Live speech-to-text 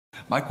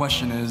My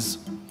question is,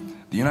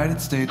 the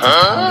United States is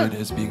touted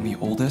as being the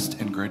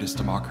oldest and greatest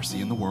democracy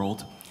in the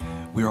world.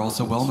 We are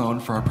also well known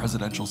for our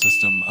presidential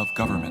system of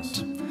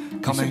government.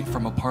 Coming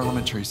from a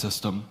parliamentary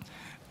system,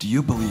 do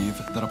you believe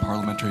that a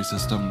parliamentary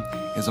system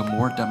is a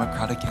more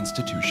democratic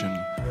institution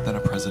than a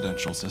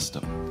presidential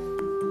system?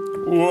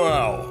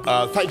 Well,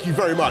 thank you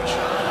very much.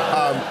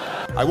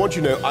 I want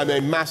you to know I'm a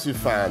massive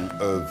fan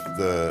of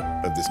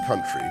this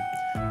country.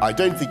 I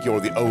don't think you're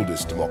the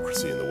oldest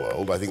democracy in the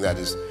world. I think that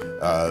is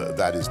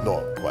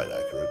not quite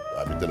accurate.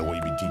 I don't know what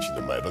you've been teaching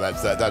them, mate, but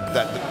that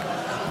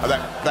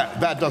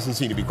doesn't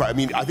seem to be quite. I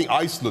mean, I think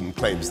Iceland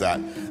claims that.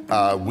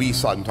 We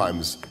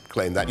sometimes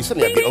claim that. You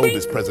certainly have the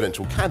oldest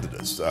presidential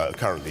candidates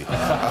currently,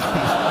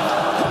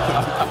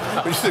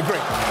 which is a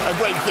great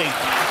thing.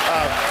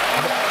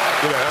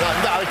 You know,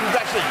 and I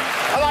congratulate you.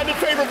 And I'm in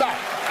favor of that.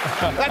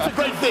 That's a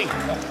great thing.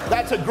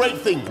 That's a great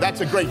thing.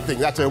 That's a great thing.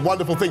 That's a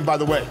wonderful thing, by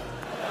the way.